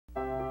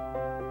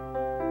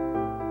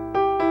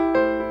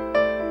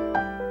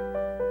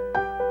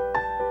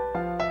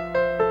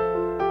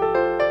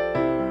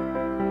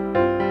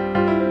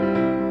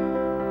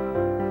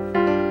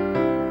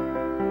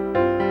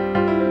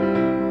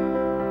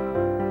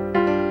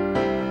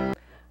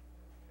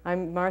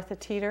I'm Martha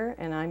Teeter,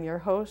 and I'm your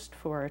host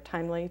for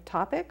Timely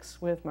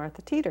Topics with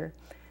Martha Teeter.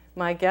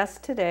 My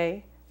guest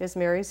today is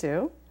Mary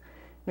Zhu.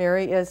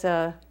 Mary is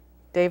a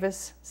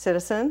Davis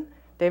citizen,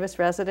 Davis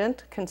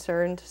resident,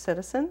 concerned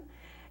citizen,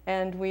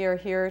 and we are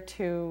here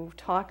to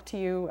talk to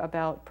you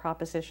about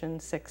Proposition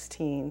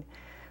 16,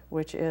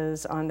 which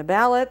is on the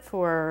ballot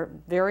for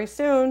very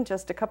soon,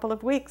 just a couple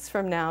of weeks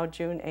from now,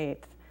 June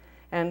 8th.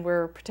 And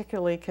we're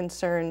particularly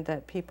concerned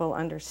that people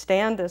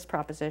understand this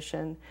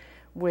proposition,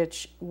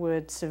 which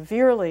would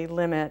severely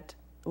limit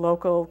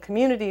local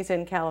communities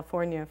in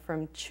California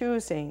from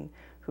choosing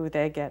who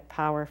they get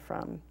power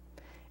from.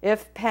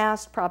 If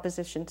passed,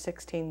 Proposition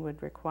 16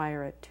 would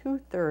require a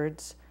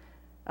 2/3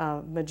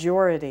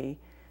 majority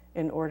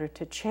in order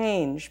to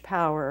change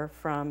power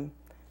from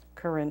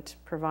current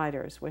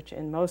providers, which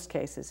in most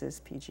cases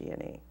is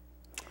PG&E.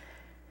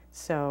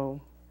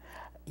 So.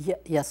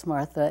 Yes,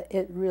 Martha,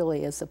 it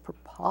really is a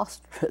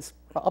preposterous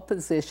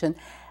proposition,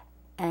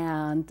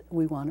 and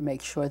we want to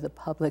make sure the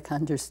public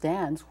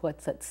understands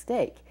what's at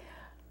stake.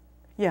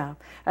 Yeah,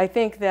 I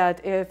think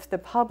that if the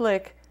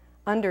public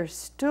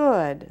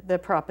understood the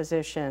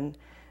proposition,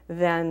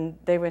 then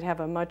they would have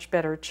a much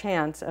better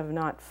chance of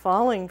not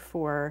falling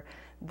for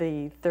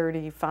the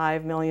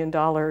 $35 million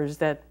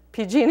that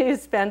PG&E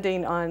is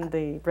spending on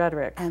the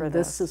rhetoric for this. And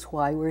this is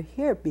why we're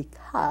here,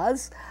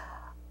 because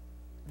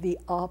the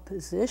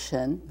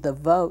opposition, the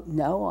vote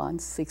no on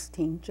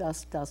 16,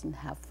 just doesn't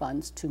have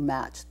funds to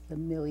match the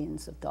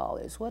millions of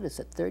dollars. What is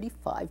it,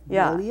 35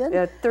 million?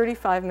 Yeah,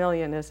 35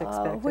 million is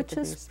expected which to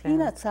be is spent.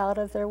 Peanuts out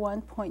of their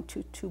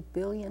 1.22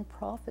 billion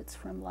profits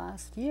from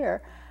last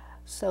year.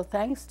 So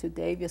thanks to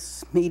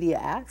Davis Media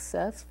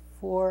Access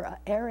for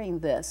airing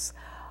this.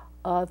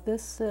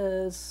 This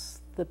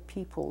is the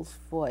people's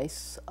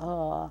voice.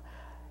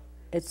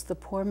 It's the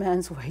poor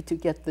man's way to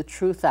get the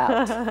truth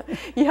out.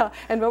 Yeah,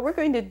 and what we're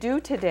going to do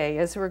today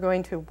is we're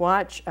going to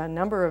watch a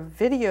number of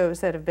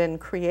videos that have been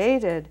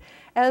created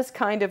as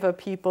kind of a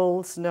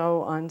People's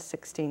No on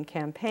 16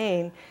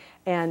 campaign.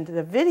 And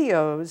the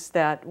videos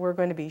that we're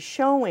going to be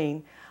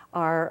showing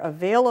are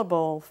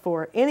available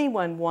for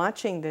anyone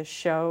watching this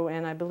show,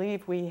 and I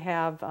believe we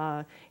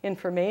have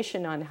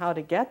information on how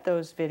to get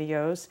those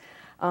videos.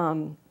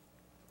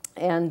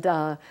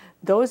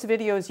 Those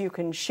videos you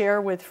can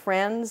share with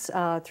friends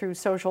through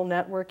social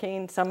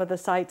networking. Some of the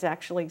sites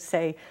actually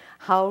say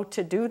how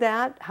to do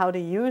that, how to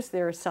use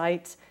their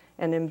sites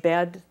and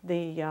embed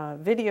the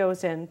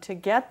videos in to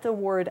get the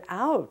word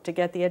out, to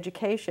get the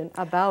education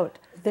about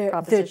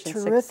Proposition 16.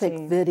 They're terrific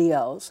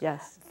videos.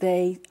 Yes.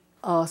 They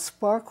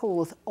sparkle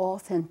with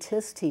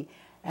authenticity.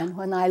 And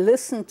when I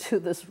listen to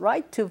this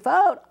right to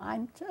vote,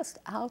 I'm just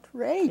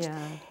outraged.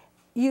 Yeah.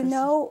 You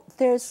know,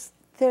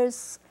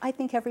 I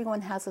think everyone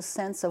has a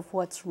sense of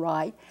what's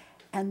right,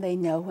 and they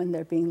know when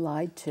they're being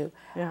lied to.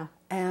 Yeah.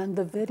 And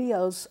the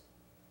videos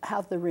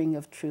have the ring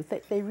of truth.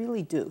 They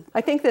really do.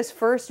 I think this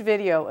first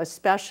video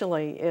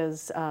especially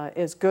is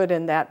good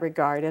in that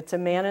regard. It's a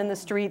man in the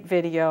street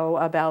video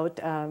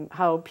about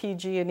how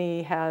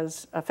PG&E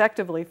has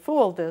effectively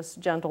fooled this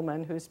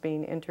gentleman who's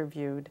being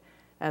interviewed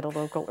at a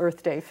local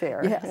Earth Day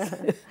fair.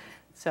 Yes.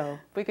 So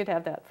we could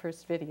have that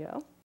first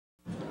video.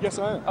 Yes,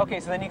 I am. Okay,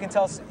 so then you can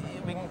tell us,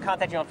 we can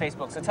contact you on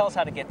Facebook, so tell us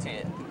how to get to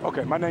you.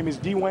 Okay, my name is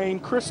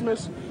Dwayne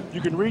Christmas. You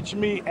can reach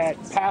me at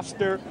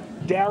Pastor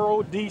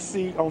Darryl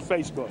DC on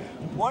Facebook.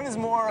 What is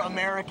more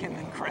American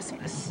than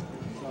Christmas?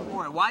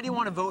 Why do you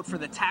want to vote for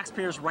the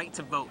taxpayers' right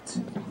to vote?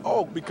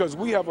 Oh, because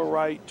we have a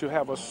right to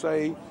have a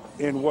say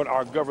in what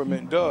our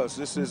government does.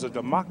 This is a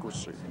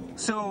democracy.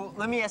 So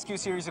let me ask you a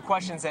series of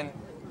questions then.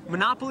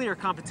 Monopoly or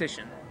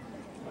competition?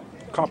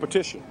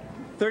 Competition.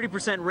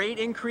 30% rate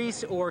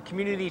increase or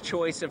community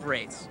choice of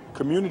rates?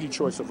 Community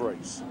choice of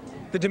rates.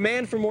 The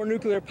demand for more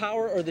nuclear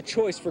power or the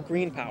choice for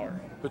green power?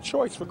 The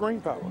choice for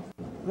green power.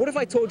 What if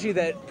I told you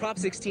that Prop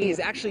 16 is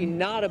actually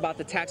not about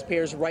the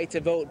taxpayers' right to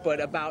vote, but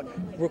about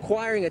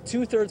requiring a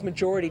 2/3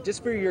 majority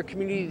just for your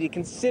community to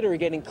consider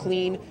getting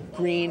clean,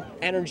 green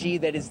energy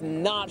that is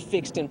not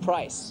fixed in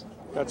price?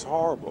 That's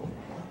horrible.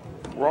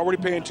 We're already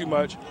paying too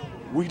much.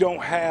 We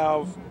don't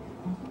have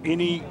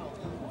any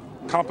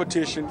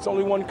competition. It's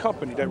only one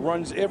company that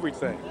runs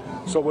everything.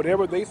 So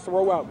whatever they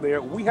throw out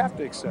there, we have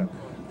to accept.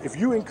 If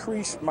you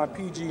increase my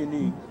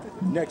PG&E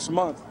next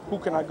month, who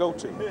can I go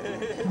to?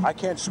 I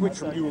can't switch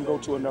from you and go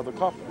to another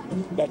company.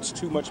 That's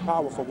too much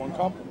power for one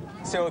company.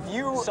 So if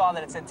you saw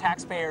that it said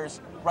Taxpayers'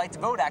 Right to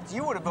Vote Act,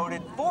 you would have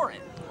voted for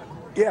it.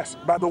 Yes,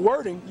 by the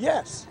wording,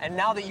 yes. And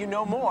now that you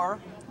know more,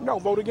 no,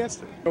 vote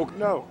against it.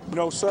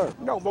 No, sir.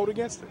 No, vote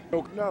against it.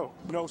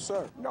 No,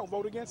 sir. No,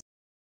 vote against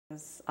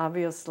it.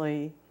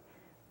 Obviously,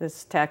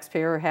 this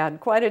taxpayer had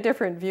quite a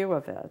different view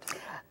of it.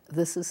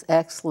 This is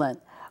excellent.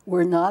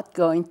 We're not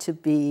going to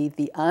be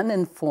the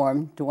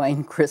uninformed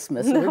Dwayne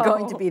Christmas. No. We're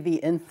going to be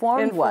the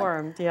informed one.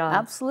 Informed, yeah.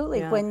 Absolutely.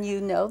 Yeah. When you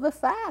know the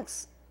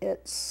facts,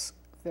 it's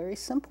very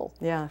simple.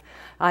 Yeah.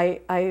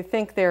 I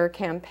think their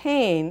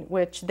campaign,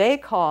 which they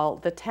call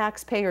the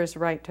taxpayers'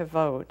 right to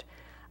vote,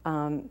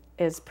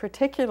 is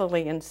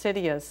particularly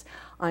insidious.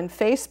 On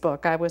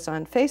Facebook, I was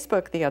on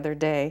Facebook the other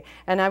day,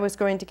 and I was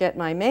going to get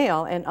my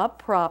mail, and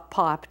up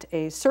popped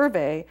a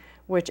survey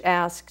which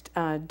asked,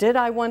 did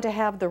I want to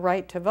have the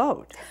right to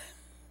vote?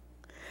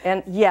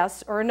 And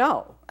yes or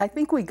no. I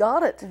think we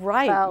got it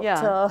right, about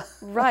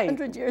right.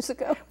 100 years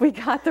ago. We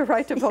got the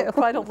right to vote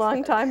quite a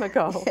long time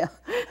ago. Yeah.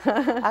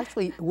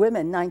 Actually,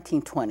 women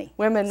 1920.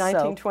 Women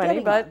 1920,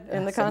 so but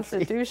in the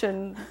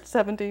Constitution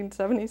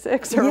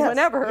 1776 or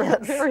whenever, a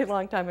very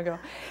long time ago.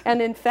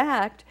 And in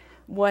fact,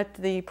 what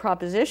the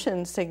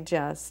proposition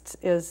suggests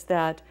is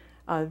that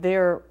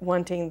they're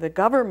wanting the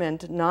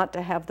government not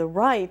to have the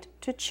right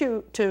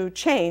to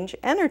change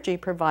energy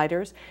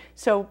providers,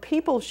 so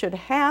people should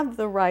have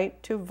the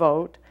right to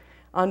vote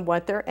on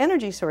what their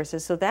energy source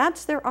is. So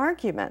that's their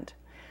argument.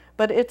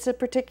 But it's a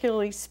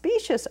particularly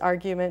specious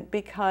argument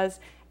because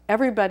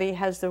everybody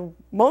has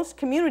most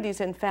communities,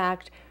 in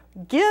fact,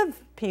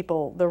 give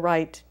people the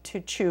right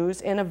to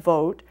choose in a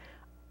vote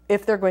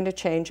if they're going to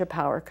change a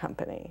power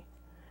company.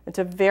 It's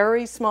a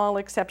very small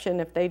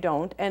exception if they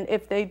don't, and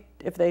if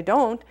they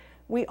don't,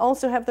 we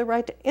also have the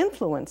right to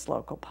influence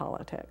local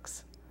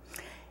politics.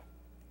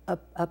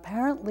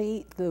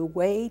 Apparently, the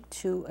way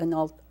to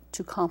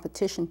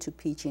competition to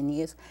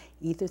PG&E is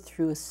either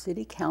through a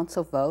city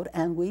council vote,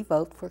 and we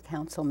vote for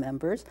council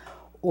members,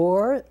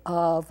 or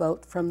a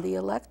vote from the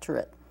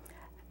electorate.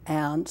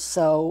 And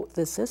so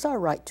this is our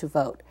right to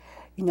vote.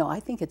 You know, I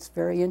think it's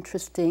very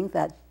interesting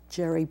that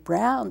Jerry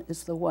Brown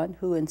is the one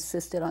who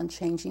insisted on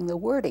changing the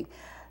wording.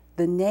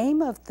 The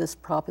name of this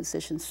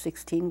Proposition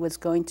 16 was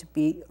going to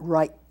be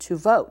right to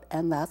vote,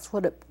 and that's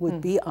what it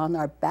would be on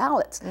our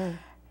ballots.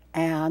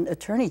 And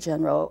Attorney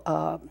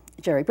General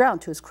Jerry Brown,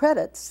 to his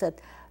credit,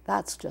 said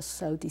that's just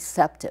so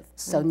deceptive.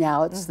 So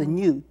now it's the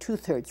new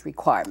 2/3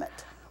 requirement.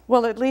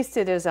 Well, at least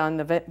it is on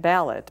the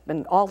ballot,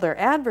 and all their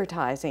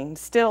advertising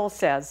still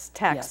says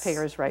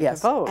taxpayers' right to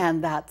vote.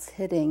 And that's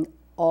hitting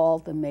all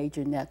the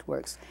major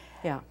networks.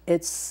 Yeah.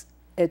 It's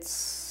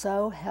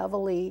so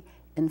heavily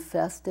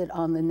infested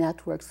on the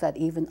networks that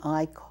even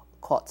I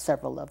caught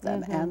several of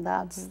them, and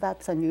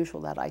that's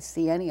unusual that I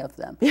see any of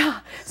them. Yeah,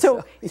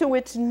 so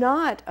it's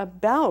not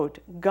about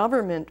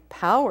government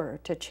power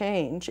to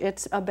change,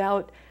 it's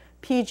about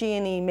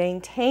PG&E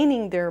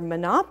maintaining their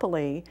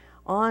monopoly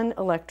on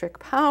electric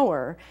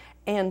power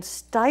and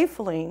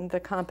stifling the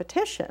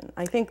competition.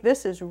 I think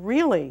this is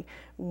really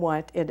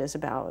what it is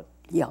about.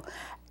 Yeah,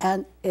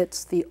 and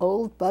it's the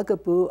old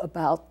bugaboo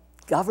about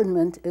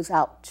government is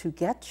out to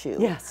get you.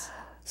 Yes.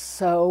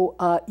 So,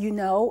 you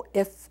know,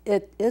 if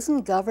it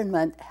isn't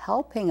government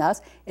helping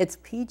us, it's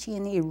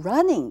PG&E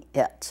running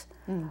it.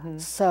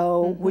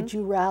 So would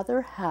you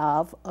rather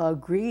have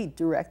greed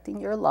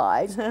directing your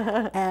lives?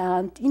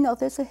 And, you know,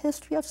 there's a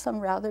history of some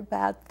rather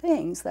bad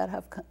things that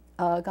have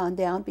gone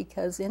down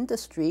because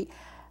industry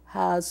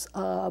has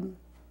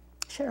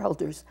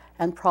shareholders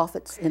and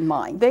profits in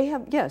mind. They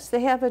have, yes,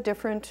 they have a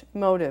different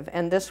motive,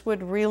 and this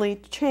would really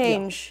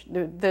change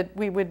that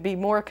we would be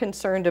more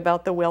concerned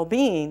about the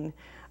well-being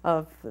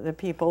of the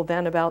people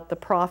than about the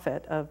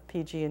profit of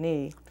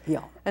PG&E.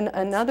 Yeah. And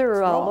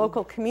another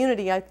local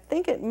community, I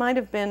think it might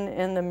have been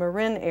in the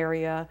Marin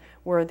area,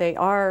 where they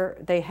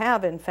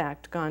have in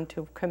fact gone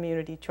to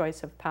community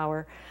choice of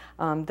power.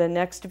 The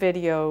next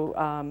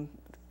video,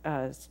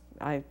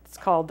 it's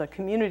called The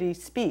Community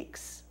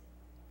Speaks.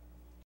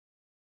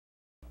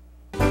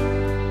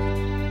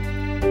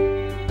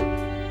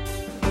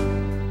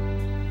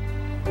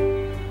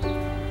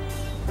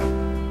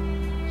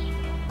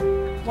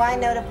 Why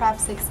no to Prop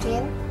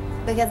 16?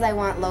 Because I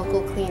want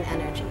local clean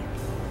energy.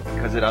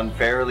 Because it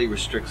unfairly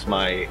restricts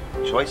my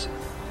choices.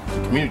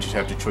 The communities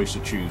have the choice to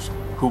choose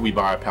who we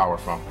buy our power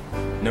from.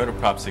 No to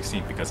Prop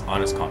 16 because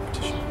honest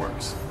competition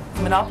works.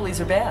 Monopolies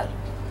are bad.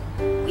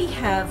 We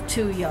have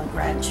 2 young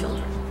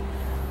grandchildren.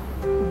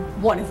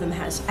 One of them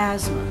has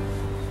asthma.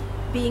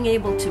 Being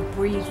able to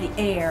breathe the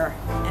air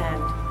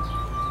and,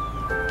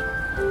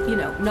 you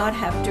know, not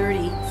have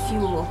dirty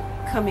fuel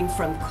coming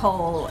from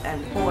coal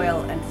and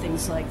oil and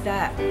things like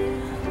that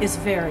is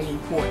very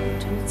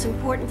important. And it's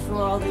important for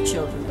all the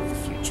children of the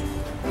future.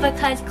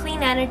 Because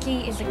clean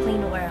energy is a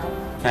clean world.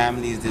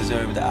 Families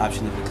deserve the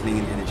option of a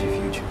clean energy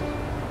future.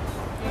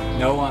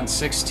 No on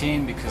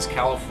 16 because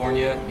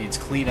California needs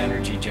clean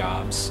energy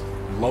jobs,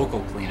 local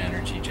clean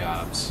energy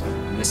jobs.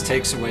 And this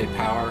takes away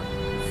power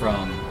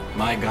from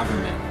my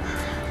government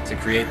to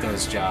create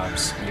those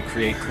jobs and to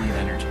create clean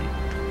energy.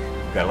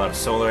 We've got a lot of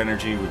solar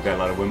energy, we've got a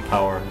lot of wind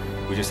power.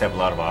 We just have a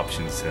lot of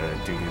options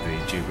due to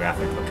the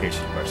geographic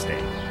location of our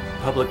state.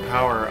 Public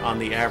power, on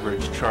the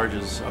average,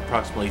 charges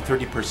approximately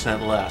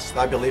 30% less.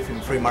 I believe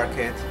in free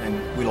market and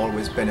will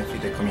always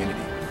benefit the community.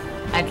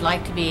 I'd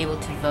like to be able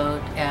to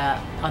vote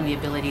on the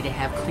ability to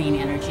have clean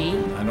energy.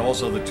 And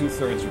also the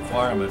 2/3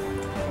 requirement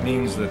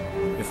means that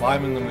if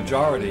I'm in the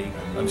majority,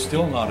 I'm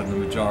still not in the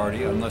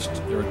majority unless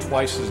there are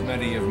twice as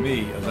many of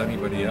me as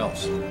anybody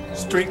else.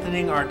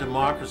 Strengthening our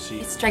democracy.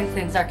 It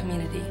strengthens our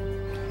community.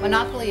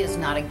 Monopoly is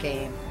not a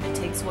game. It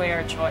takes away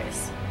our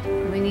choice.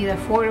 We need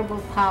affordable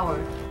power.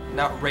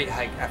 Not rate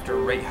hike after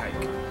rate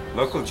hike.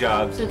 Local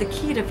jobs are the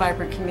key to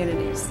vibrant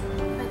communities.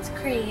 Let's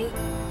create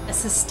a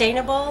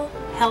sustainable,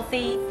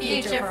 healthy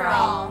future for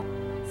all.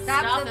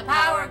 Stop the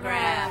power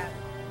grab.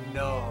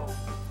 No.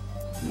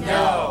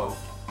 No.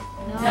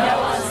 No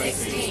on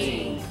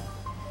 16.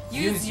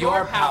 Use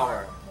your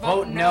power.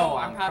 Vote no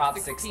on Prop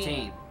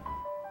 16.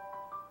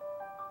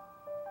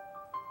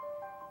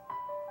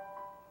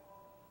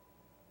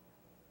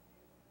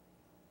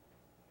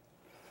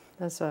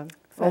 That's a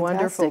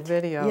wonderful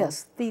video.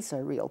 Yes, these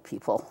are real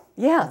people.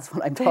 Yeah, that's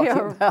what I'm talking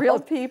about. They are real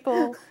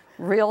people,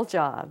 real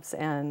jobs,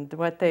 and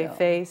what they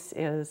face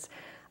is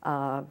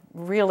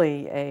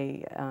really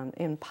an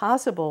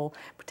impossible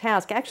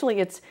task. Actually,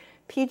 it's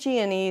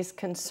PG&E's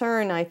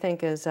concern, I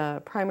think, is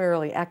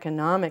primarily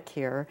economic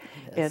here.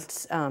 Yes.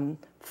 It's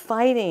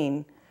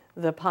fighting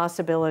the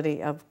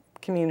possibility of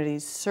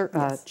communities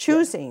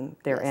choosing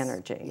their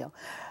energy. Yeah.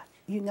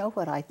 You know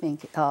what I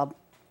think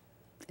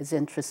is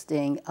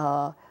interesting?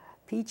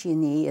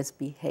 PG&E is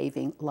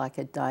behaving like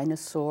a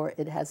dinosaur.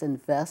 It has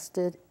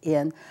invested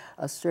in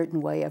a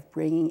certain way of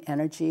bringing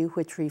energy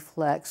which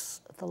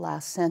reflects the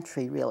last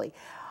century, really.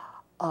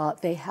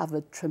 They have a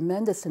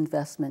tremendous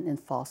investment in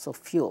fossil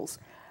fuels.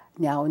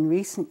 Now, in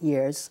recent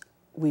years,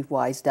 we've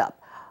wised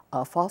up.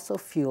 Fossil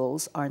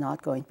fuels are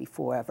not going to be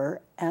forever,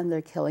 and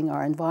they're killing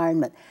our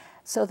environment.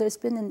 So there's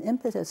been an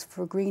impetus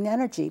for green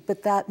energy,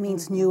 but that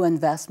means new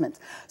investments.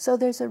 So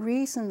there's a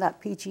reason that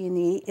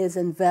PG&E is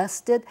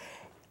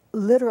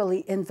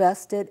literally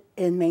invested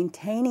in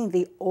maintaining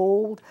the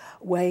old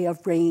way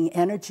of bringing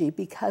energy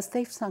because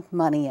they've sunk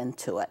money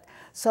into it.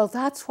 So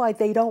that's why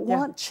they don't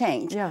want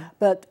change.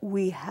 But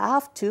we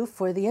have to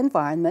for the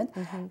environment.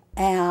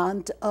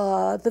 And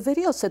the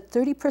video said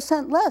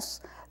 30%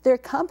 less. There are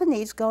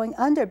companies going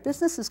under,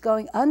 businesses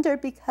going under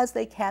because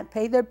they can't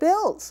pay their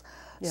bills.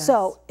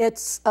 So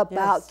it's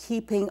about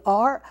keeping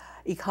our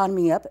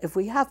economy up. If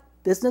we have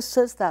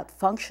businesses that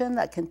function,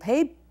 that can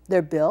pay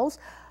their bills,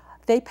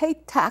 they pay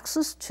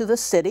taxes to the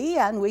city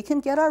and we can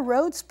get our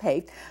roads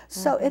paved.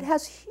 So it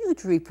has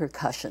huge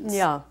repercussions.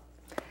 Yeah,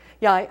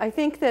 I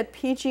think that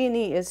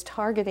PG&E is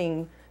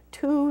targeting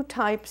two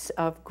types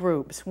of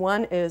groups.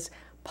 One is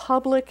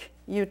public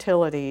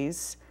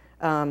utilities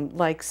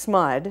like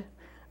SMUD,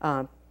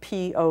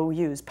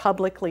 POUs,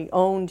 publicly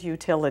owned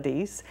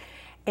utilities,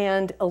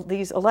 and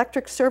these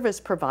electric service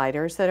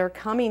providers that are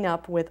coming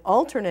up with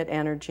alternate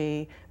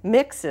energy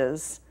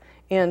mixes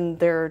in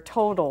their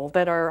total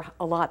that are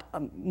a lot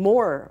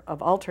more of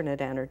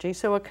alternate energy.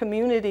 So a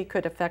community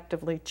could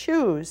effectively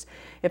choose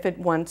if it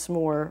wants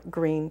more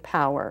green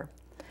power.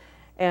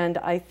 And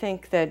I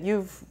think that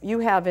you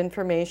have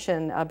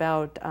information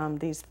about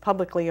these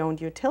publicly owned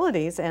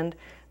utilities, and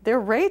their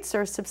rates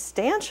are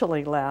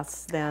substantially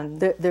less than...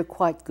 They're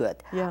quite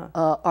good. Yeah.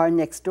 Our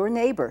next door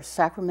neighbor,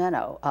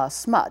 Sacramento,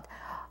 SMUD,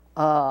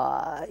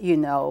 you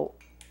know,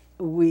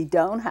 we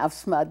don't have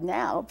SMUD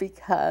now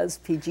because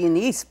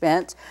PG&E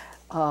spent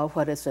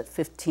what is it,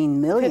 15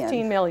 million?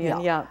 15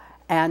 million, yeah.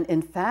 And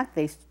in fact,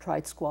 they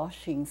tried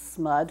squashing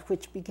SMUD,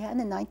 which began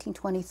in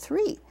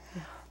 1923.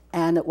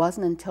 And it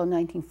wasn't until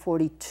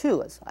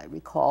 1942, as I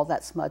recall,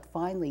 that SMUD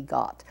finally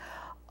got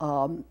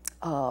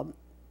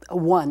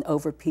won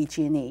over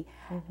PG&E.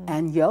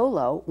 And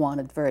YOLO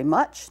wanted very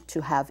much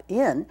to have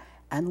in,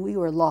 and we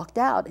were locked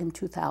out in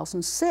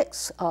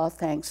 2006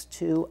 thanks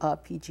to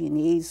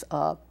PG&E's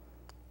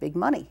big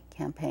money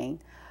campaign.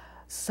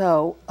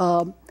 So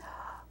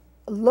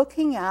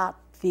looking at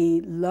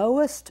the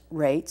lowest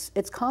rates,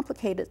 it's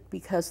complicated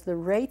because the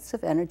rates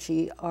of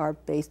energy are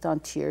based on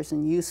tiers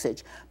and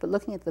usage. But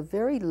looking at the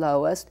very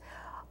lowest,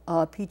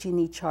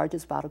 PG&E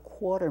charges about a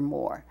quarter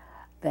more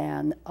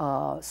than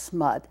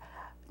SMUD.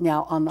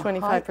 Now on the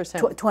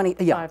 25%,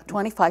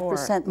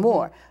 25%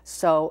 more.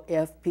 So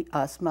if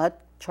SMUD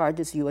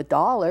charges you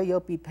 $1,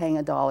 you'll be paying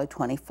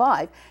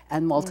 $1.25,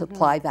 and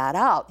multiply that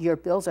out. Your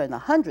bills are in the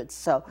hundreds,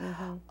 so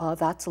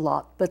that's a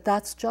lot. But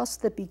that's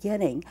just the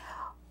beginning.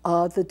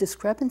 The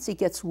discrepancy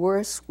gets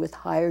worse with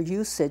higher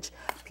usage.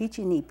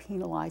 PG&E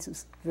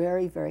penalizes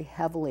very, very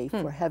heavily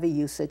for heavy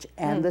usage,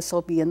 and this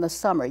will be in the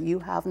summer.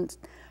 You've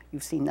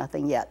seen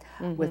nothing yet.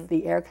 With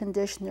the air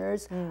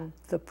conditioners,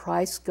 the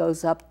price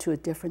goes up to a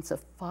difference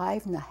of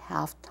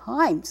 5.5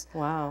 times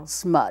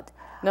SMUD.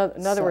 No,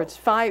 in other words,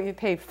 you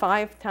paid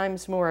 5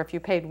 times more if you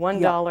paid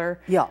 $1.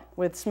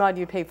 With SMUD,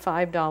 you paid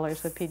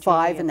 $5 with PG&E.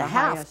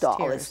 $5.5,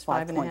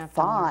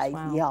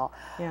 5.5.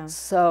 Yeah.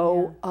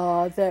 So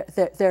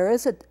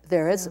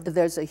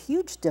there's a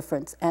huge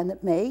difference, and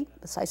it may,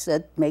 as I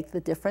said, make the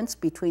difference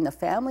between a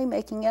family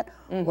making it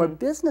or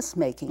business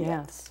making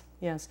it.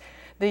 Yes.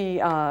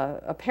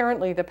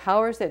 Apparently, the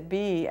powers that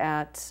be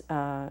at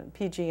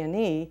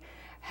PG&E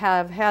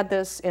have had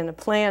this in a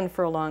plan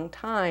for a long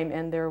time,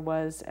 and there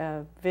was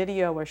a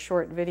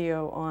short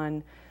video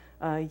on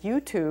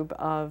YouTube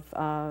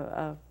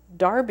of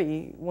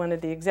Darby, one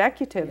of the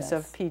executives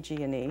of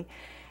PG&E,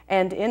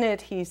 and in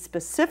it he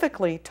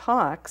specifically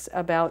talks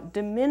about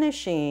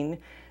diminishing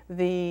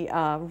the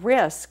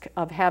risk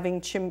of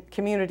having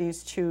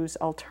communities choose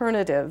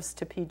alternatives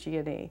to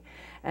PG&E.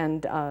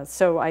 And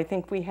so I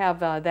think we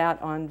have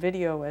that on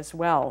video as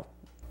well.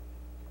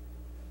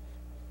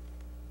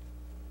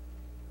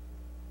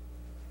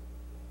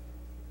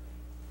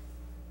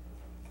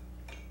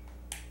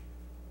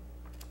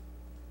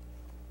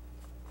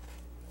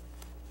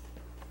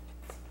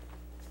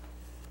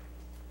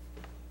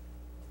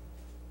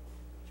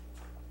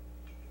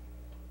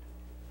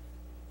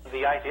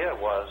 the idea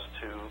was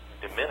to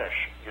diminish,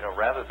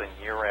 rather than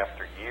year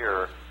after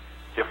year,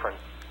 different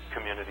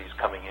communities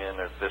coming in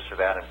or this or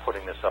that and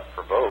putting this up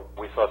for vote.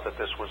 We thought that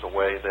this was a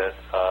way that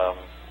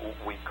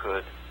we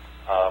could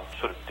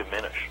sort of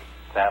diminish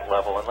that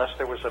level unless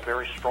there was a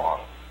very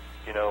strong,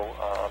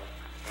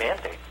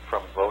 mandate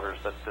from voters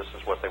that this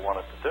is what they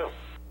wanted to do.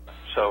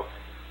 So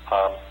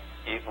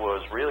it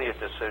was really a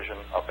decision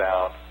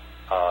about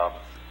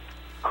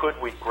could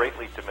we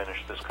greatly diminish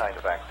this kind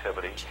of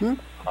activity?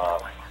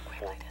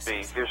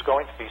 There's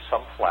going to be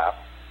some flap.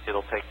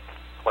 It'll take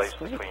place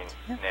between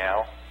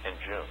now and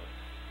June.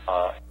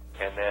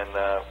 And then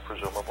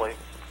presumably,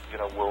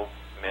 we'll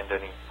mend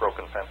any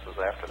broken fences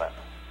after that.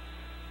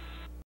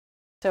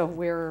 So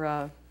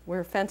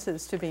we're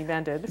fences to be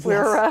mended. Yes.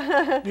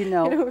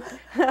 We're,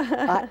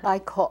 I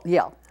call,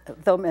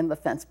 they'll mend the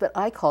fence, but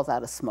I call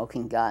that a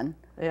smoking gun.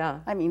 Yeah,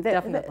 I mean,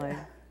 definitely.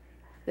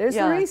 There's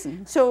a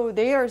reason. So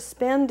they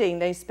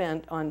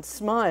spent on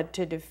SMUD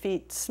to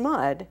defeat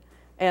SMUD,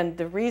 and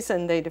the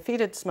reason they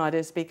defeated SMUD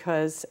is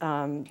because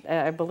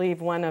I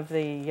believe one of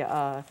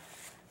the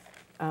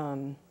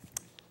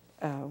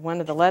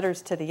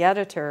letters to the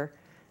editor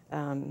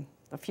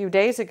a few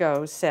days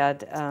ago said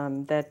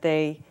that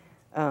they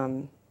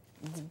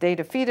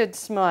defeated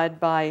SMUD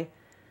by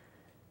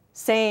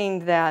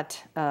saying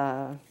that,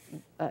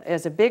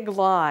 as a big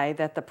lie,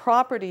 that the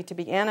property to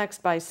be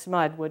annexed by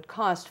SMUD would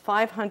cost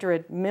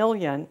 $500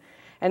 million,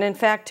 and in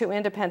fact, two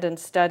independent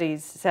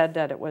studies said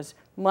that it was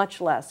much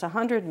less,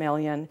 $100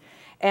 million,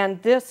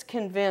 and this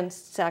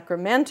convinced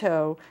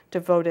Sacramento to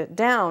vote it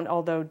down,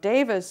 although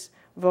Davis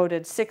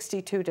voted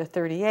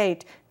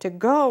 62-38 to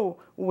go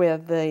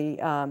with the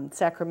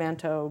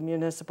Sacramento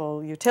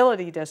Municipal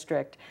Utility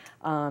District.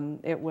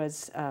 It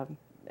was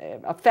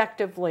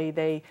effectively,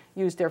 they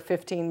used their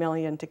 $15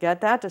 million to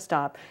get that to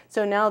stop.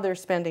 So now they're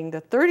spending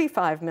the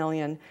 $35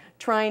 million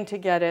trying to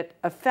get it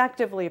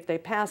effectively. If they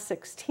pass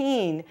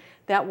 16,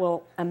 that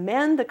will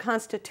amend the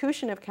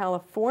Constitution of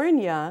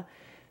California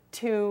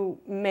to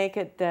make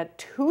it that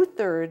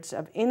 2/3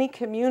 of any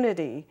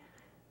community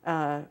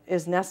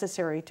is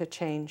necessary to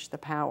change the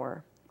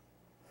power.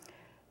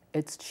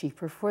 It's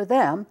cheaper for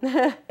them.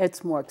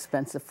 It's more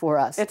expensive for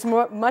us. It's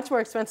much more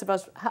expensive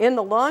in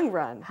the long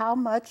run. How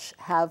much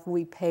have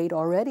we paid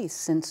already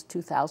since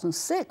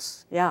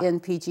 2006 in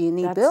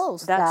PG&E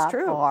bills that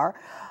true. Are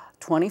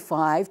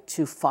 25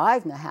 to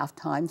 5.5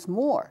 times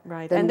more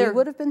than we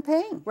would have been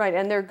paying? Right,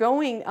 and they're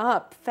going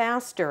up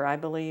faster, I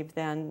believe,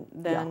 than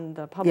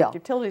the public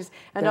utilities.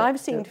 And I've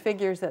seen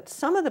figures that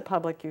some of the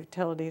public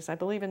utilities, I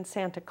believe in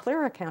Santa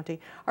Clara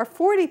County, are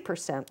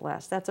 40%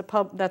 less. That's a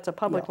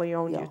publicly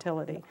owned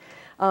utility.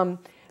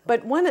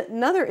 But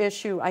another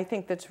issue I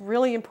think that's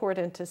really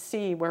important to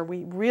see, where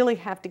we really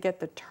have to get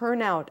the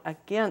turnout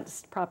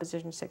against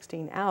Proposition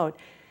 16 out,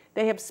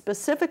 they have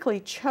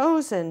specifically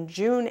chosen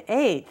June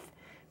 8th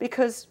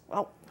because,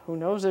 well, who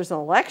knows, there's an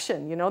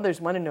election.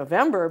 There's one in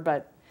November,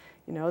 but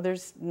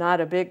there's not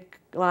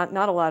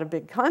a lot of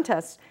big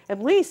contests,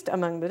 at least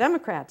among the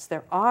Democrats.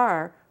 There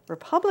are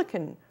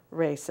Republican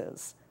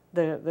races,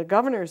 the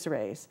governor's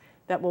race,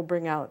 that will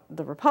bring out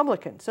the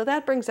Republicans. So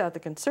that brings out the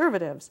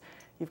conservatives.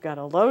 You've got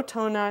a low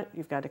turnout,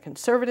 you've got a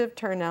conservative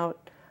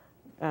turnout.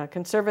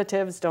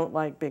 Conservatives don't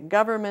like big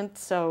government,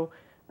 so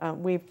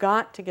we've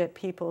got to get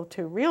people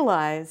to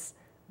realize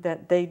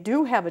that they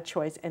do have a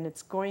choice, and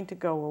it's going to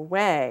go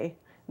away,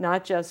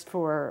 not just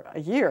for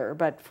a year,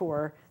 but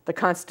for the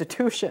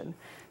Constitution.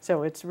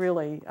 So it's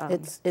really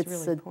it's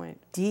really a point.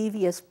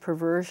 Devious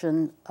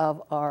perversion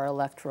of our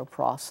electoral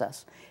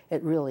process.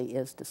 It really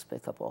is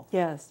despicable.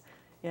 Yes,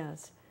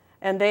 yes.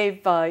 And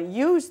they've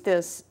used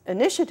this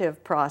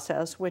initiative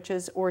process, which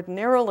is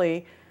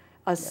ordinarily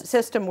a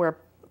system where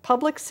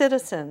public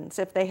citizens,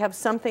 if they have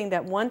something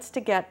that wants to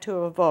get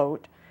to a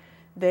vote,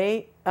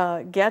 they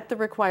get the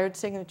required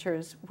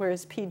signatures,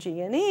 whereas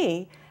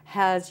PG&E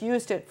has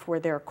used it for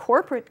their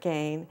corporate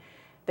gain.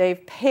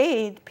 They've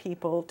paid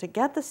people to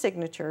get the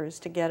signatures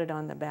to get it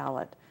on the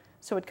ballot.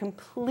 So it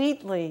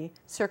completely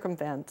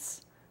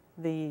circumvents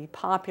the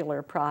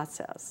popular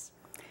process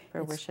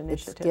for which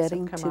initiatives have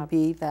come up. It's getting to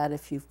be that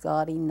if you've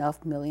got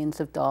enough millions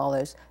of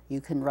dollars,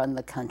 you can run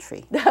the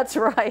country. That's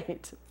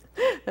right.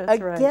 That's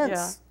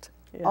Against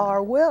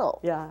our will.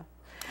 Yeah.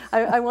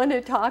 I want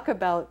to talk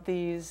about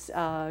these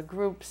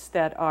groups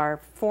that are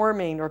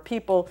forming, or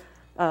people,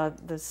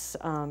 this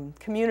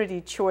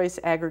community choice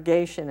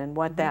aggregation and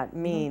what that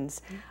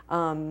means.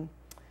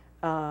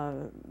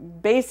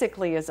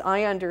 Basically, as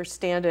I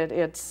understand it,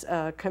 it's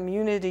a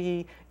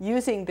community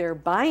using their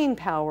buying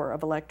power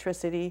of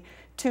electricity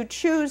to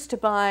choose to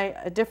buy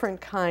a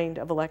different kind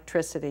of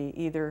electricity,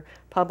 either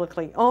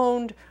publicly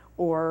owned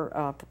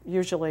or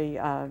usually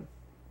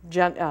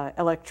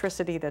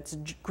electricity that's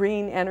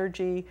green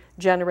energy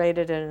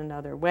generated in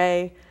another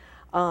way.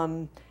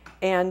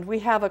 And we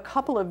have a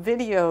couple of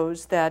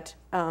videos that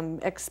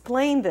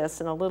explain this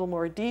in a little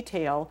more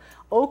detail.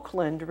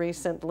 Oakland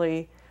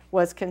recently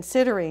was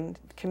considering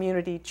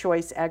community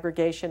choice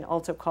aggregation,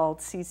 also called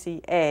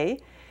CCA.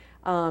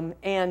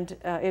 And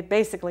it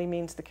basically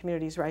means the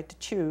community's right to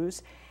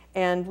choose.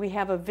 And we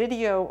have a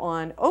video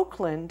on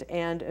Oakland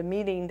and a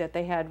meeting that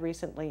they had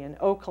recently in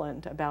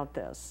Oakland about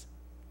this.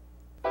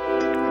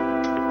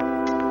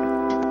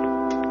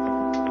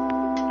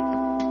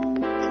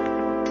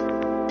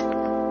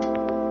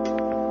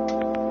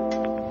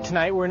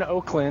 Tonight we're in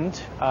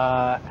Oakland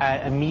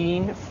at a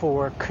meeting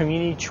for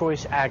community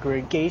choice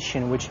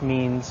aggregation, which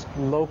means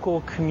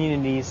local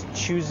communities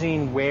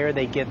choosing where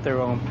they get their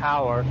own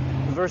power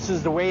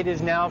versus the way it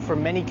is now for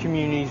many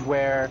communities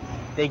where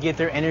they get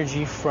their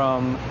energy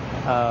from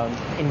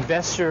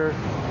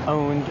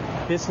investor-owned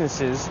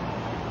businesses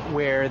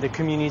where the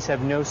communities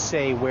have no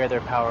say where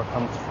their power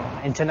comes from.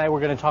 And tonight we're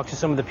going to talk to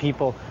some of the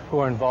people who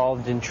are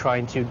involved in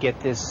trying to get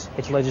this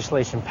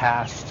legislation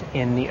passed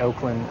in the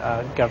Oakland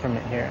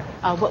government here.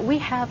 What we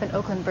have in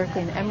Oakland,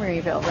 Berkeley, and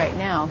Emeryville right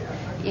now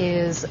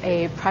is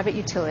a private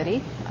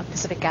utility,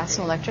 Pacific Gas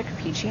and Electric,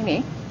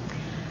 PG&E.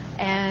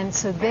 And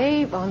so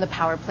they own the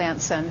power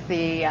plants and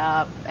the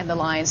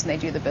lines, and they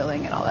do the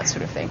billing and all that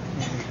sort of thing.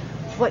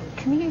 What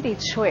community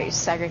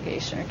choice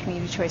aggregation or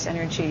community choice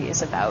energy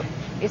is about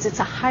is it's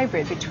a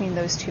hybrid between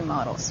those two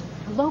models.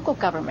 Local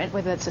government,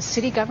 whether it's a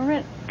city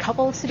government, a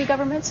couple of city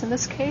governments in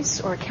this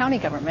case, or a county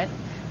government,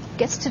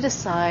 gets to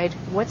decide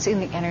what's in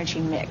the energy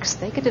mix.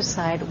 They get to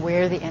decide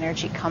where the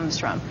energy comes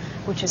from,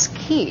 which is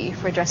key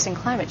for addressing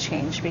climate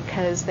change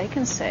because they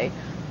can say,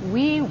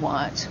 we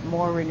want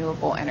more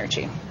renewable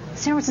energy.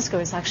 San Francisco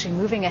is actually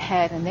moving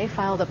ahead, and they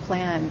filed a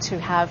plan to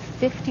have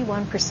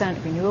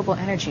 51% renewable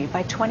energy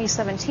by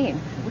 2017,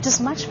 which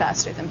is much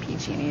faster than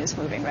PG&E is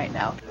moving right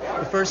now.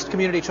 The first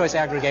community choice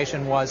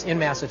aggregation was in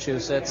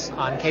Massachusetts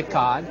on Cape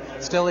Cod.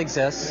 Still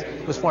exists.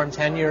 It was formed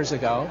 10 years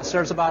ago. It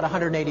serves about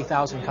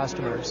 180,000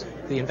 customers.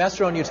 The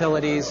investor-owned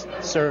utilities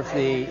serve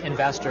the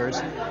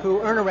investors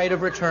who earn a rate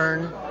of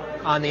return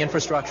on the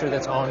infrastructure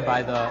that's owned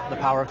by the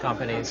power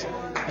companies.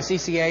 The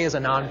CCA is a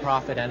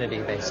nonprofit entity,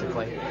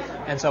 basically.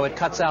 And so it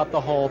cuts out the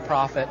whole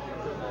profit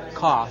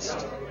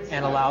cost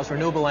and allows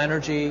renewable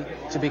energy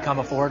to become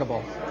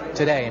affordable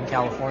today in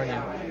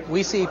California.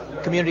 We see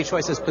community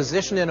choice as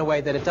positioned in a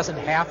way that it doesn't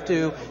have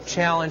to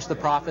challenge the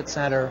profit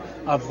center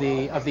of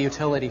the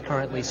utility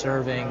currently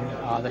serving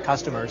the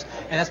customers.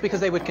 And that's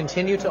because they would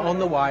continue to own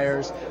the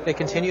wires, they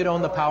continue to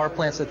own the power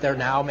plants that they're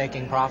now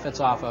making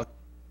profits off of.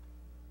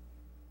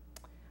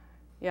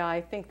 Yeah,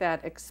 I think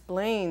that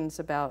explains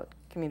about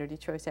community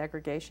choice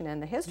aggregation and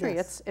the history.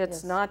 Yes,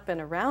 it's not been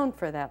around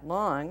for that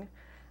long.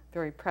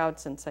 Very proud,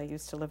 since I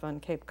used to live on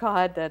Cape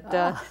Cod,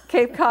 that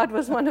Cape Cod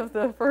was one of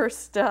the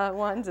first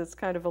ones. It's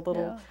kind of a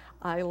little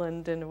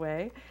island in a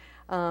way.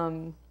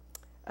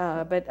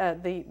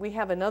 We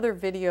have another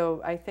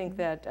video. I think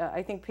that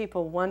I think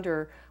people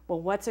wonder, well,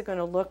 what's it going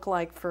to look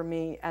like for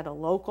me at a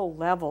local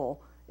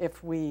level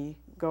if we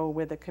go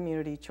with a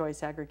community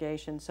choice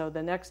aggregation? So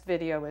the next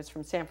video is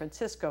from San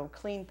Francisco,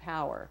 Clean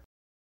Power.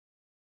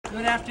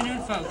 Good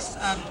afternoon, folks.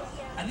 I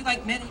think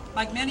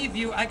like many of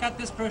you, I got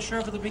this brochure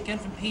over the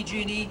weekend from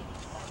PG&E,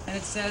 and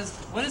it says,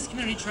 what is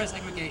community choice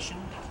aggregation?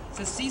 It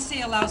says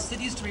CCA allows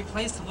cities to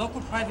replace the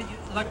local private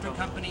electric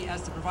company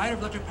as the provider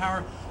of electric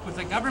power with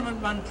a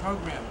government-run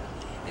program.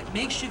 It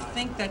makes you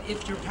think that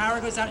if your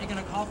power goes out, you're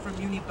going to call for a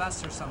muni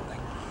bus or something.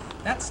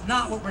 That's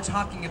not what we're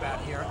talking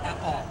about here at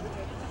all.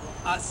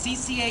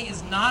 CCA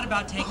is not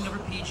about taking over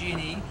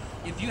PG&E.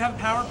 If you have a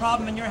power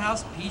problem in your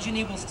house,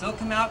 PG&E will still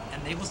come out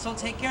and they will still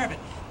take care of it.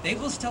 They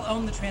will still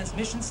own the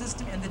transmission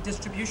system and the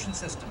distribution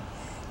system.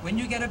 When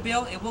you get a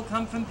bill, it will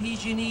come from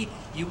PG&E.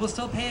 You will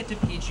still pay it to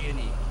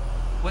PG&E.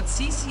 What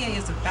CCA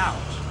is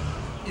about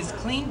is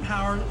Clean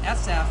Power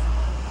SF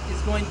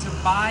is going to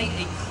buy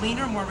a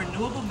cleaner, more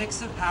renewable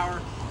mix of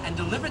power and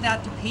deliver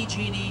that to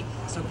PG&E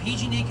so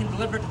PG&E can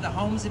deliver it to the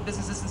homes and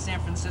businesses in San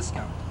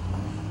Francisco.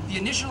 The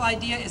initial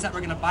idea is that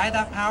we're going to buy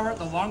that power.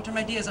 The long-term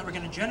idea is that we're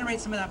going to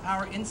generate some of that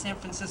power in San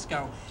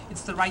Francisco.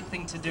 It's the right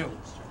thing to do.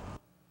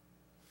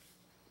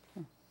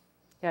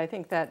 Yeah, I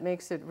think that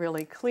makes it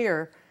really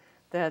clear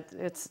that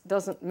it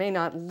may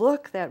not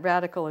look that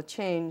radical a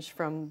change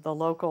from the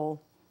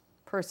local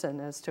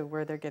person as to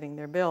where they're getting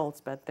their bills,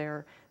 but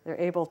they're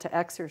able to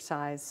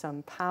exercise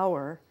some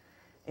power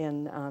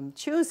in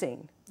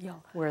choosing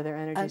where their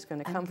energy is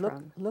going to come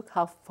from. Look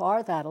how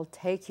far that'll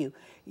take you.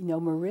 You know,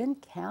 Marin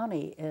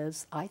County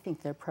is, I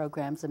think their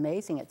program's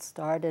amazing. It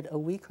started a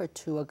week or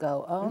two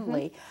ago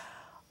only.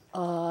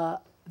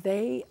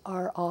 They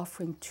are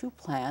offering two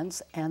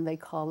plans, and they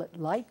call it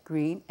light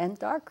green and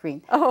dark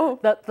green. Oh.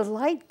 The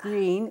light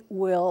green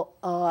will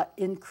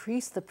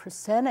increase the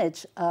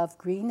percentage of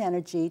green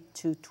energy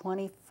to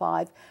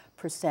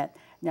 25%.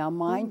 Now,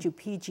 mind you,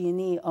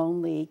 PG&E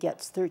only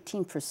gets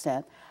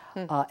 13%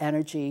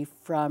 energy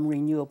from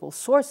renewable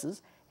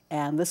sources,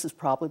 and this is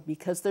probably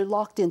because they're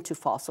locked into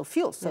fossil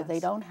fuels, so they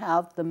don't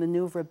have the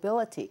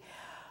maneuverability.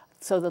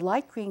 So the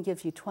light green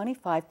gives you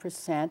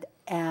 25%,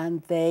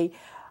 and they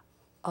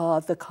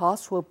the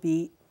cost will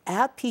be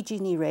at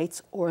PG&E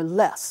rates or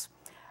less.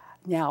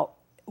 Now,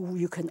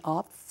 you can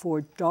opt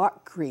for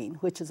dark green,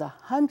 which is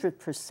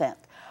 100%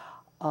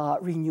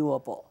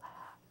 renewable.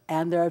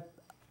 And there are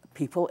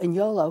people in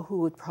YOLO who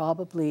would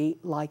probably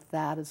like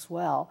that as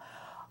well.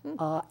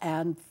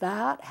 And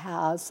that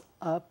has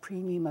a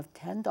premium of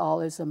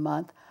 $10 a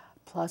month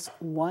plus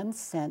 1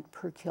 cent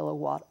per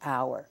kilowatt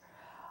hour.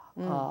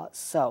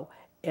 So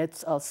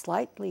it's a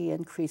slightly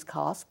increased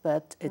cost,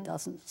 but it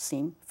doesn't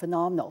seem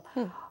phenomenal.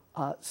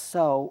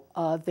 So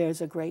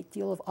there's a great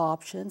deal of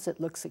options. It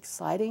looks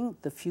exciting,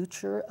 the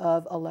future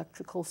of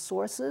electrical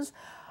sources.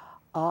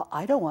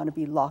 I don't want to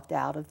be locked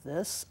out of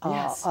this.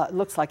 Yes. It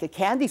looks like a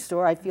candy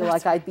store. I feel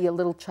like I'd be a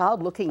little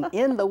child looking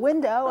in the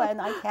window and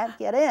I can't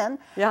get in.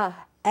 Yeah.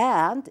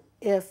 And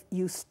if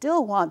you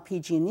still want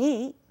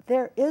PG&E,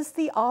 there is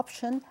the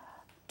option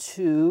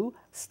to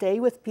stay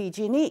with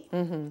PG&E.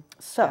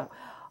 So,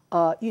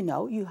 you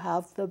know, you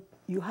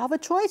have a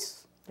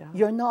choice. Yeah.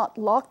 You're not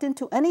locked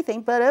into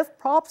anything, but if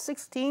Prop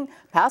 16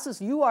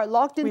 passes, you are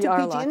locked into PG&E.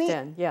 We are locked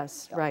in,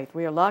 yes, right.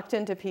 We are locked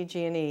into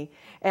PG&E.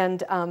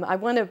 And I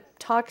want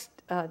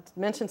to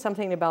mention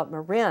something about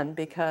Marin,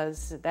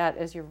 because that,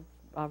 as you're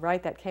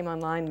right, that came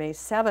online May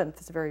 7th,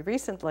 it's very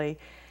recently.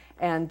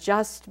 And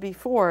just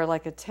before,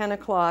 like at 10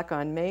 o'clock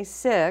on May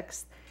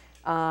 6th,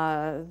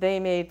 they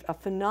made a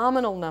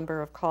phenomenal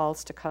number of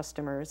calls to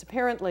customers.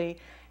 Apparently,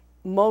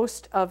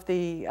 most of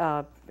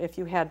the, if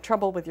you had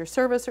trouble with your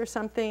service or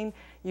something,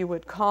 you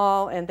would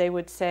call and they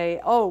would say,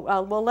 oh,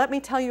 well, let me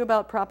tell you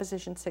about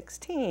Proposition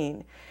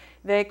 16.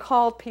 They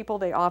called people,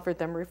 they offered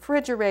them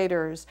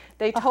refrigerators,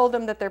 they told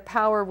them that their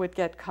power would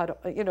get cut,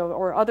 you know,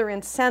 or other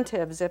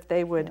incentives if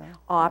they would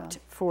opt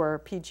for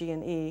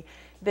PG&E.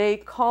 They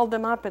called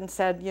them up and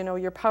said, you know,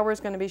 your power is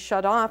going to be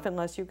shut off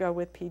unless you go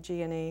with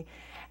PG&E.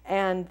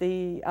 And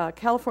the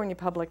California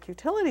Public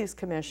Utilities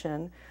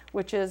Commission,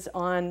 which is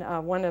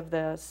on one of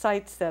the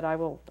sites that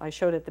I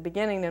showed at the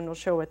beginning and will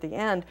show at the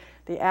end,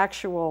 the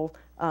actual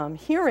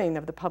hearing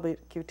of the Public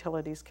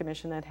Utilities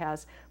Commission that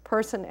has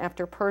person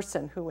after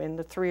person who, in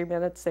the 3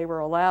 minutes they were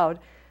allowed,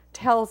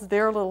 tells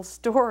their little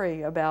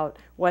story about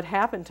what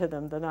happened to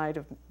them the night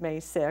of May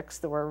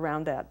 6th or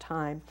around that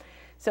time.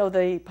 So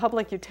the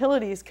Public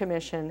Utilities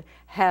Commission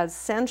has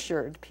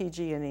censured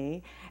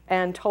PG&E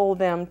and told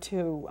them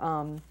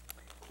to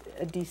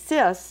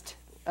desist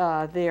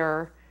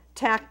their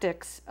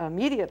tactics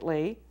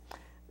immediately.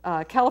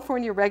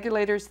 California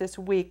regulators this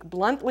week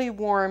bluntly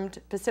warned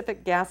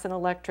Pacific Gas and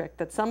Electric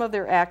that some of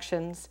their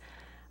actions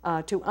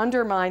to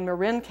undermine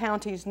Marin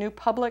County's new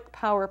public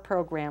power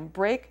program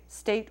break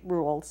state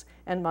rules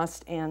and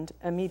must end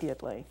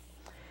immediately.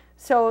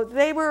 So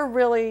they were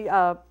really,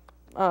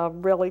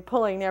 really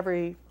pulling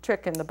every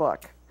trick in the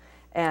book.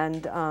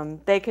 And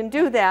they can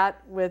do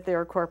that with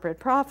their corporate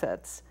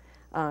profits.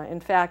 In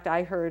fact,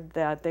 I heard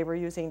that they were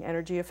using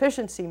energy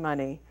efficiency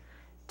money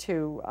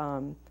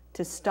to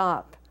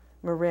stop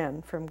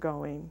Marin from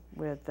going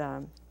with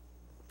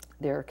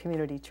their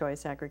community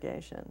choice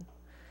aggregation.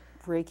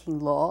 Breaking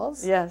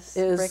laws? Yes,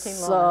 is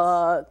breaking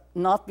laws.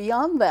 Not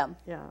beyond them.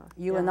 Yeah.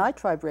 You and I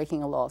try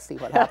breaking a law, see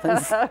what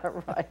happens.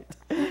 Right.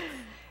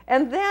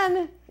 And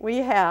then we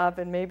have,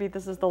 and maybe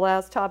this is the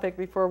last topic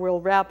before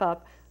we'll wrap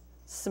up,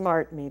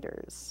 smart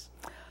meters.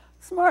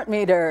 Smart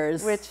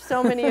meters. Which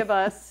so many of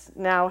us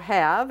now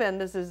have, and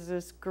this is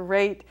this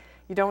great,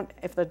 you don't,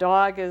 if the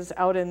dog is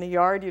out in the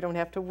yard, you don't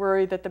have to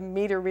worry that the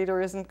meter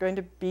reader isn't going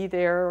to be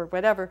there or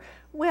whatever.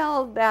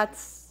 Well,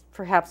 that's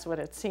perhaps what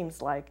it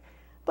seems like.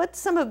 But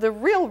some of the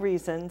real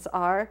reasons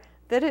are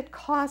that it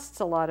costs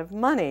a lot of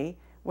money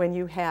when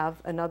you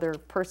have another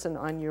person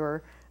on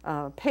your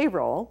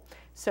payroll.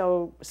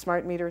 So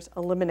smart meters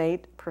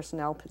eliminate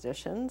personnel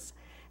positions.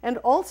 And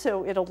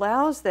also, it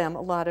allows them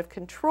a lot of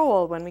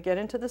control. When we get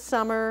into the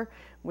summer,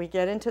 we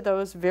get into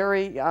those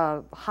very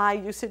high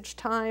usage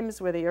times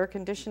where the air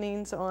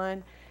conditioning's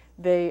on.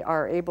 They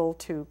are able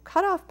to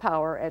cut off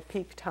power at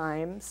peak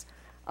times,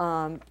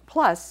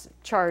 plus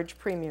charge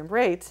premium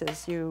rates,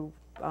 as you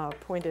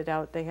pointed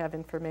out. They have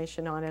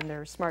information on in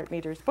their Smart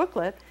Meters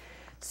booklet.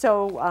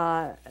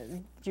 So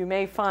you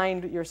may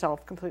find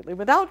yourself completely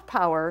without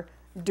power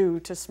due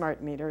to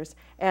smart meters.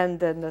 And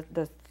then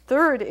the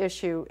third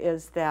issue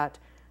is that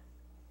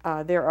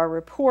there are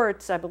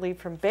reports, I believe,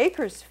 from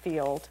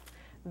Bakersfield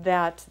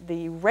that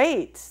the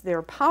rates,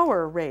 their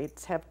power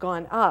rates, have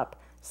gone up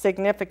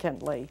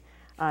significantly.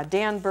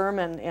 Dan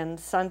Berman in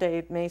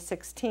Sunday, May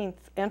 16th,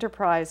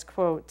 Enterprise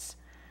quotes,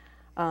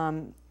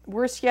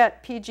 worse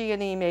yet,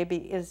 PG&E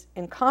is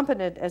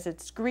incompetent as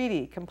it's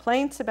greedy.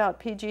 Complaints about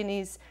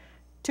PG&E's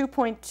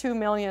 2.2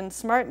 million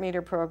smart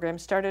meter program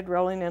started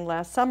rolling in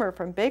last summer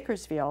from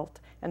Bakersfield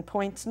and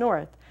points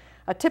north.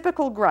 A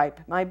typical gripe,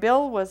 my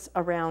bill was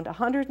around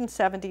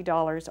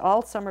 $170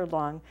 all summer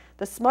long.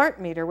 The smart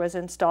meter was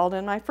installed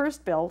and my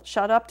first bill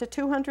shot up to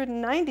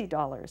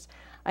 $290.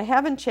 I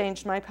haven't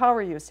changed my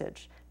power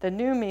usage. The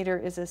new meter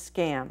is a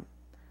scam.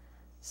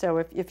 So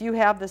if you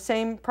have the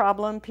same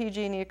problem,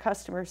 PG&E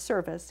customer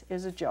service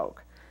is a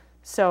joke.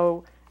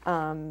 So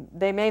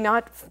they may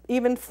not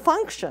even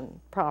function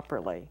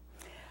properly.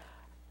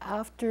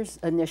 After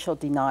initial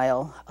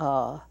denial,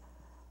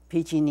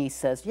 PG&E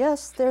says,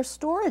 yes, there's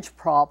storage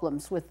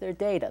problems with their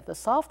data. There's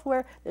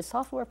software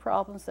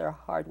problems, there are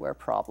hardware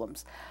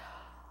problems.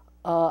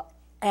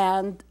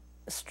 And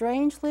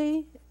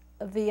strangely,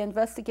 the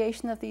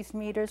investigation of these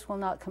meters will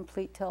not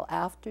complete till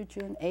after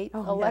June 8th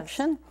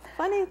election. Yes.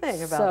 Funny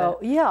thing about So,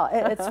 it. yeah,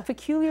 it's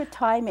peculiar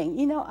timing.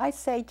 You know, I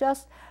say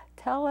just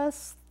tell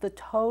us the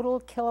total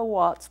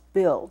kilowatts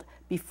billed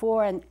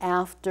before and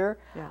after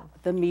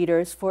the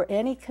meters for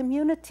any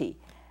community.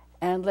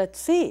 And let's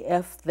see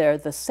if they're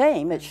the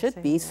same. It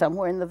should be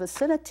somewhere in the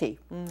vicinity.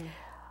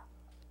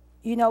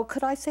 You know,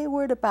 could I say a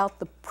word about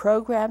the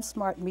program,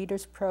 Smart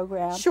Meters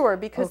program? Sure,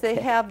 because they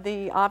have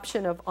the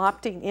option of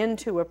opting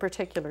into a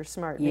particular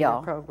smart meter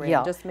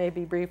program. Just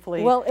maybe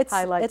briefly highlight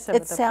some of the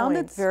points. It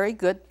sounded very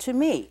good to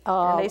me.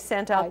 And they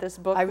sent out this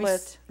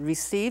booklet. I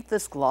received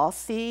this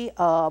glossy,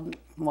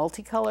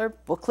 multicolor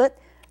booklet,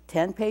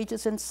 10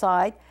 pages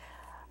inside.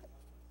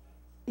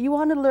 You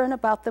want to learn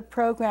about the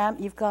program,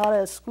 you've got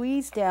to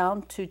squeeze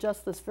down to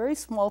just this very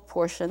small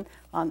portion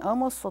on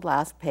almost the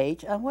last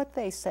page. And what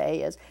they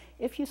say is,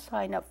 if you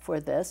sign up for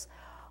this,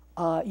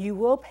 you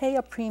will pay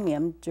a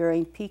premium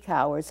during peak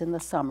hours in the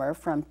summer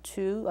from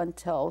 2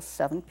 until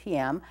 7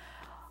 p.m.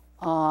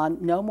 on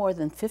no more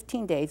than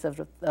 15 days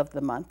of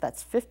the month.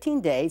 That's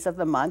 15 days of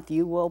the month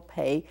you will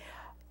pay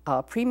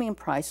premium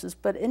prices,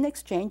 but in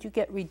exchange you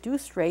get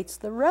reduced rates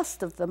the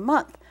rest of the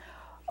month.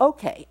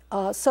 Okay,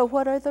 so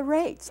what are the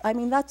rates? I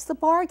mean, that's the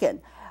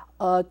bargain.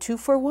 2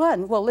 for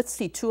 1. Well, let's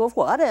see, 2 of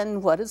what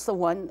and what is the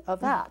 1 of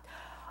that?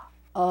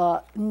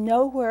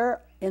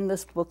 Nowhere in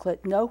this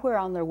booklet, nowhere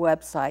on their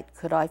website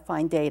could I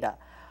find data.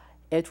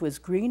 It was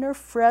Greener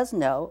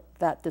Fresno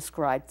that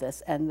described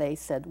this, and they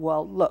said,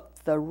 well,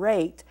 look, the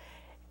rate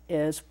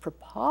is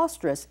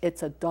preposterous.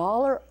 It's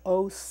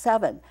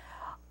 $1.07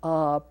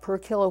 per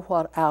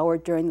kilowatt hour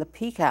during the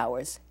peak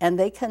hours, and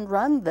they can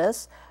run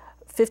this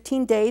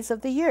 15 days of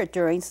the year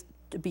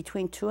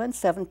between 2 and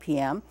 7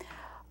 p.m.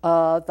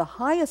 The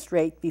highest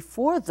rate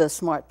before the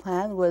smart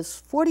plan was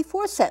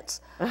 44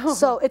 cents.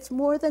 So it's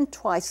more than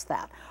twice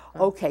that.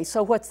 Okay,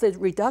 so what's the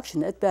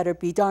reduction? It better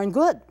be darn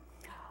good.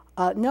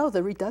 No,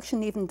 the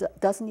reduction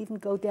doesn't even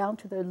go down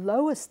to the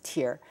lowest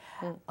tier.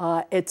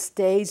 It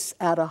stays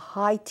at a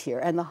high tier,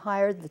 and the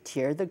higher the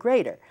tier, the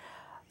greater.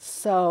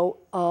 So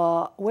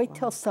wait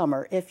till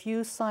summer. If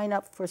you sign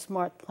up for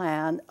Smart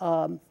Plan,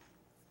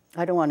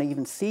 I don't want to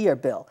even see your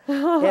bill.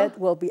 It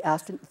will be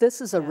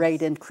this is a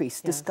rate increase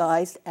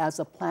disguised as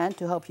a plan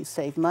to help you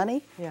save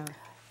money.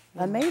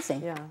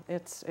 Amazing. Yeah,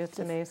 it's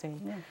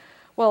amazing. Yeah.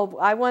 Well,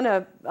 I want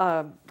to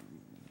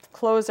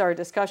close our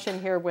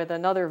discussion here with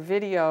another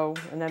video,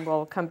 and then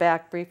we'll come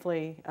back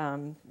briefly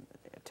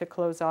to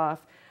close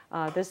off.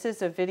 This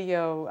is a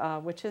video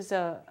which is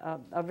a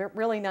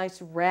really nice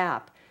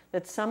wrap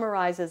that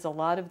summarizes a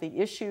lot of the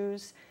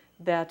issues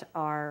that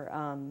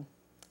are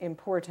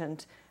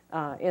important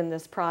in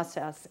this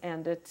process,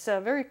 and it's a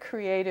very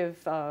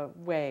creative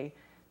way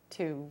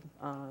to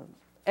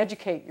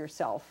educate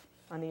yourself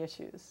on the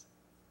issues.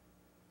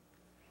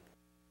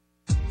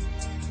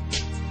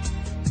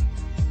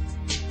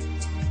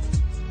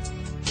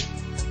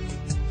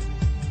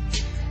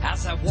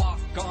 As I walk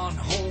on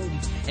home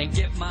and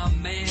get my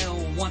mail,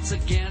 once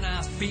again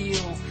I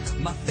feel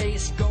my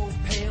face go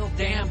pale.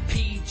 Damn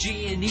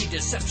PG&E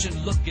deception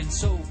looking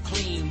so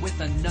clean with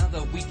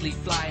another weekly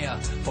flyer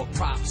for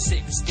Prop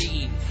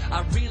 16.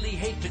 I really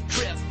hate to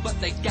trip, but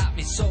they got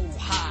me so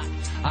hot.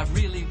 I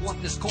really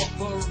want this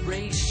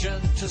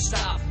corporation to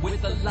stop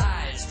with the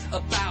lies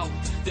about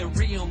their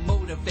real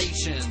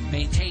motivation,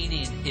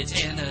 maintaining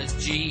its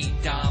energy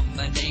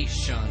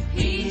domination.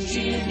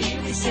 PG&E,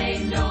 we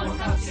say no on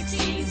Prop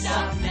 16.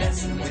 Stop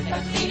messing with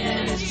our clean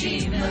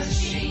energy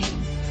machine.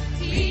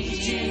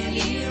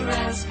 PG&E are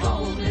as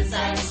cold as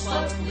ice.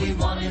 What we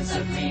want is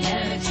a green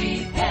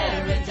energy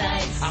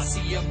paradise. I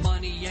see your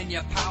money and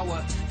your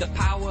power, the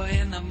power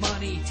and the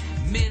money.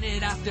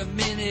 Minute after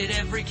minute,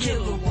 every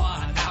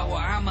kilowatt hour.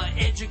 I'm an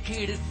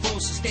educated for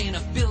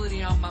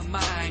sustainability on my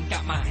mind.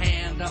 Got my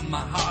hand on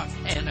my heart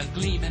and a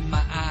gleam in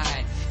my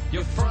eye.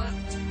 Your front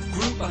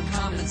group on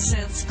Common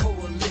Sense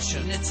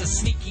Coalition, it's a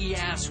sneaky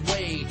ass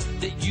way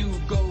that you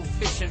go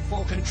fishing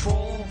for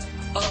control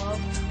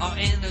of our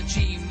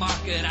energy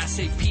market. I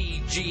say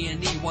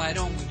PG&E, why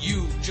don't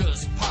you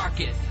just park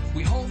it?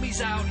 We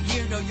homies out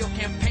here know your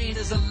campaign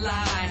is a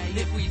lie.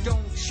 If we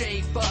don't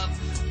shape up,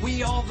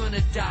 we all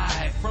gonna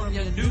die from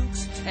your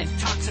nukes and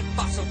toxic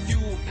fossil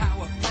fuel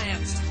power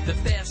plants. The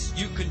best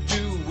you can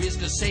do is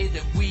to say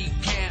that we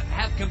can't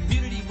have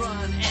community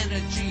run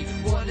energy.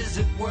 What is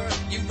it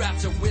worth? You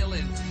rats are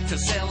willing to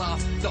sell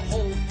off the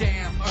whole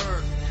damn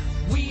earth.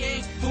 We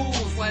ain't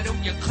fools, why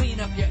don't you clean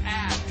up your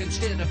act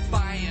instead of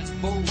buying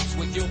moves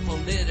with your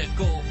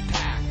political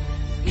pack?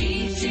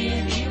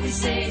 PG&E, we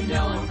say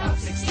no on Prop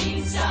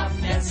 16. Stop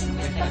messing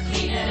with our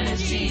clean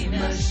energy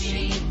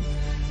machine.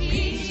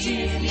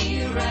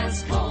 PG&E are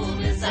as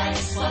cold as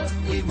ice. What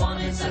we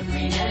want is a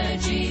green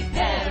energy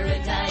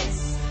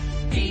paradise.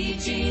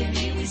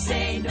 PG&E, we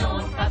say no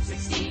on Prop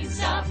 16.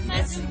 Stop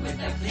messing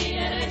with our clean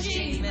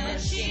energy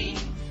machine.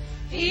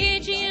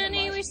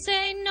 PG&E, we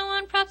say no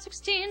on Prop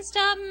 16.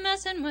 Stop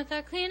messing with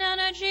our clean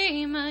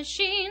energy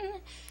machine.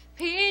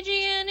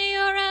 PG&E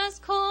are as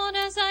cold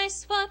as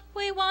ice. What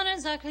we want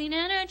is a clean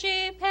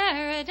energy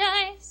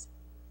paradise.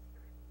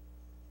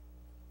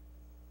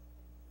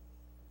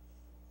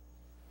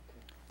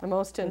 The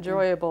most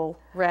enjoyable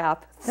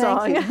rap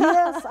song. Thank you.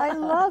 Yes, I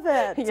love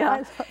it.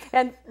 Yeah.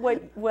 And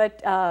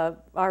what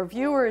our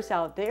viewers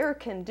out there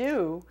can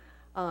do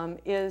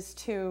is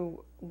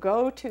to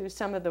go to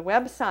some of the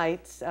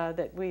websites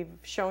that we've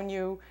shown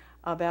you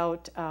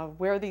about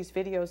where these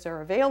videos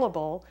are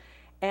available,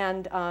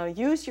 and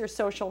use your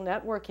social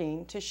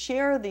networking to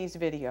share these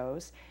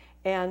videos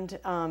and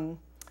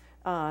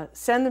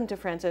send them to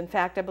friends. In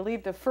fact, I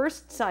believe the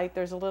first site,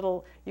 there's a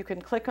little, you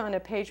can click on a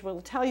page, will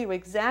tell you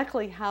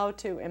exactly how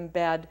to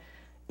embed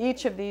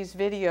each of these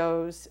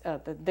videos,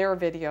 their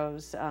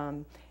videos,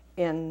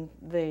 in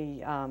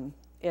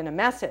a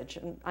message.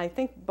 And I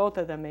think both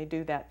of them may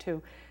do that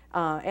too.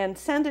 And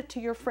send it to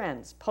your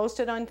friends. Post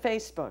it on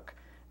Facebook.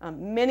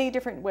 Many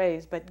different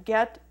ways, but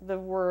get the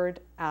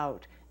word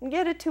out. And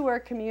get it to our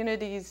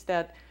communities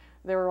that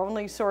their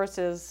only source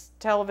is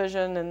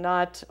television and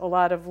not a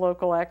lot of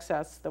local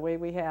access the way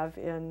we have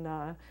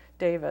in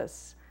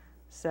Davis.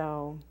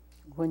 So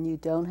when you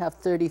don't have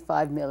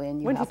 35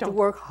 million, you have to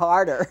work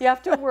harder. You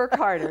have to work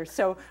harder.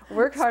 So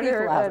work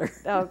harder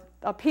at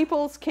a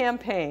people's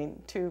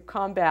campaign to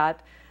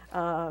combat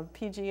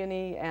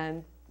PG&E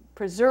and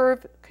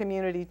preserve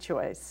community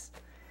choice.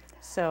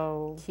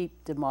 So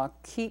keep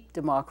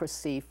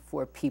democracy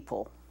for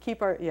people. Keep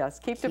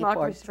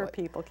democracy for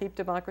people. Keep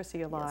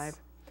democracy alive. Yes.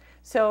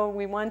 So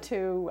we want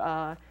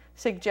to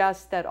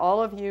suggest that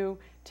all of you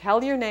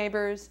tell your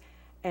neighbors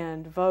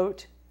and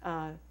vote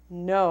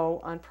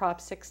no on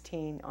Prop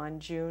 16 on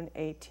June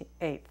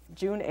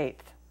 8th.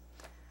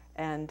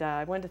 And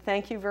I want to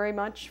thank you very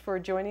much for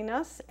joining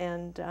us,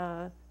 and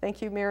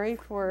thank you, Mary,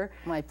 for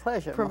my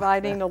pleasure,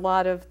 providing a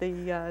lot of the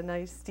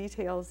nice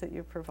details that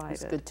you provided.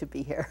 It's good to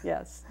be here.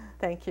 Yes,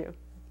 thank you.